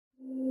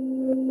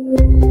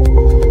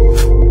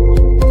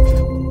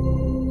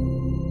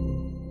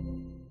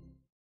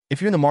If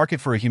you're in the market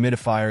for a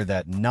humidifier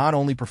that not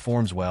only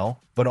performs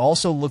well, but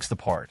also looks the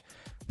part,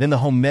 then the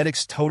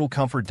Homedics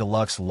TotalComfort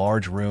Deluxe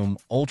Large Room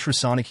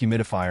Ultrasonic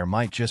Humidifier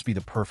might just be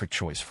the perfect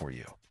choice for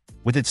you.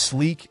 With its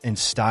sleek and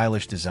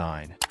stylish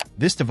design,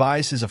 this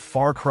device is a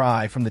far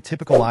cry from the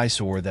typical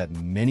eyesore that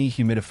many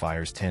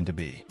humidifiers tend to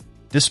be.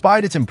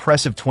 Despite its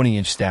impressive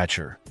 20-inch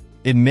stature,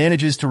 it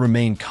manages to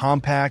remain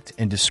compact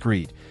and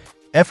discreet,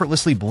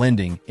 effortlessly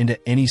blending into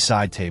any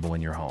side table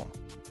in your home.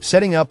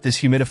 Setting up this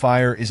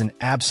humidifier is an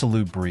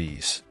absolute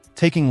breeze,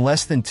 taking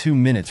less than 2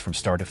 minutes from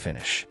start to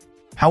finish.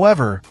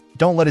 However,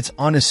 don't let its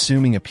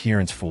unassuming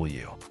appearance fool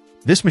you.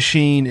 This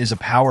machine is a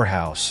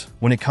powerhouse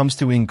when it comes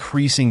to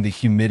increasing the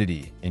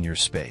humidity in your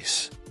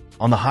space.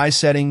 On the high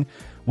setting,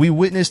 we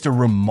witnessed a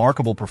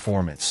remarkable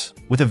performance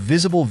with a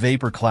visible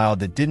vapor cloud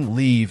that didn't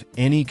leave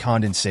any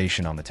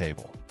condensation on the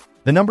table.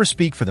 The numbers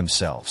speak for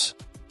themselves.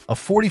 A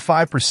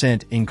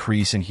 45%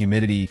 increase in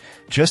humidity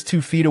just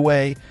 2 feet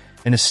away,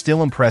 and a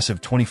still impressive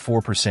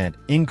 24%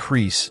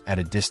 increase at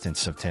a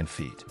distance of 10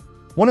 feet.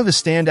 One of the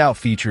standout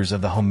features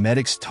of the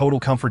Homedics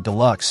TotalComfort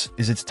Deluxe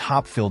is its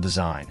top-fill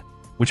design,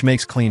 which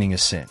makes cleaning a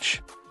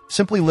cinch.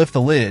 Simply lift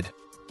the lid,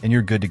 and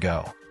you're good to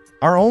go.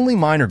 Our only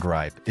minor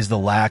gripe is the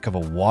lack of a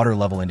water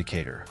level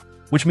indicator,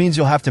 which means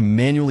you'll have to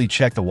manually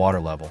check the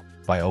water level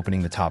by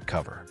opening the top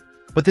cover.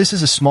 But this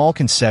is a small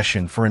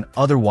concession for an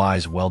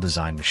otherwise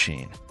well-designed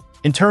machine.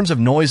 In terms of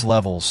noise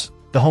levels,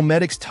 the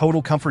Homedics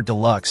TotalComfort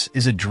Deluxe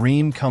is a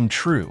dream come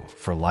true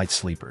for light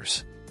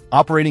sleepers.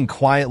 Operating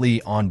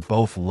quietly on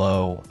both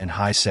low and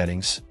high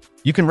settings,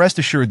 you can rest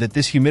assured that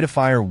this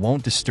humidifier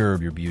won't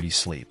disturb your beauty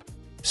sleep.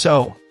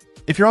 So,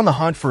 if you're on the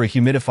hunt for a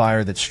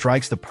humidifier that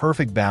strikes the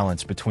perfect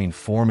balance between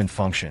form and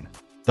function,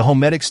 the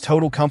Homedics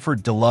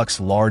TotalComfort Deluxe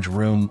Large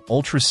Room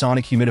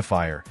Ultrasonic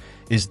Humidifier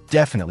is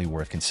definitely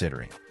worth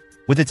considering.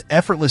 With its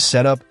effortless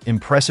setup,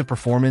 impressive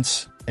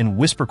performance, and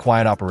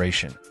whisper-quiet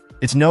operation,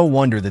 it's no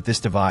wonder that this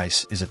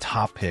device is a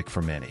top pick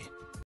for many.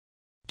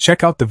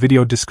 Check out the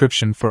video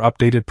description for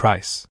updated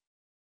price.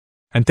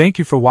 And thank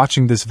you for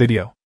watching this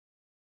video.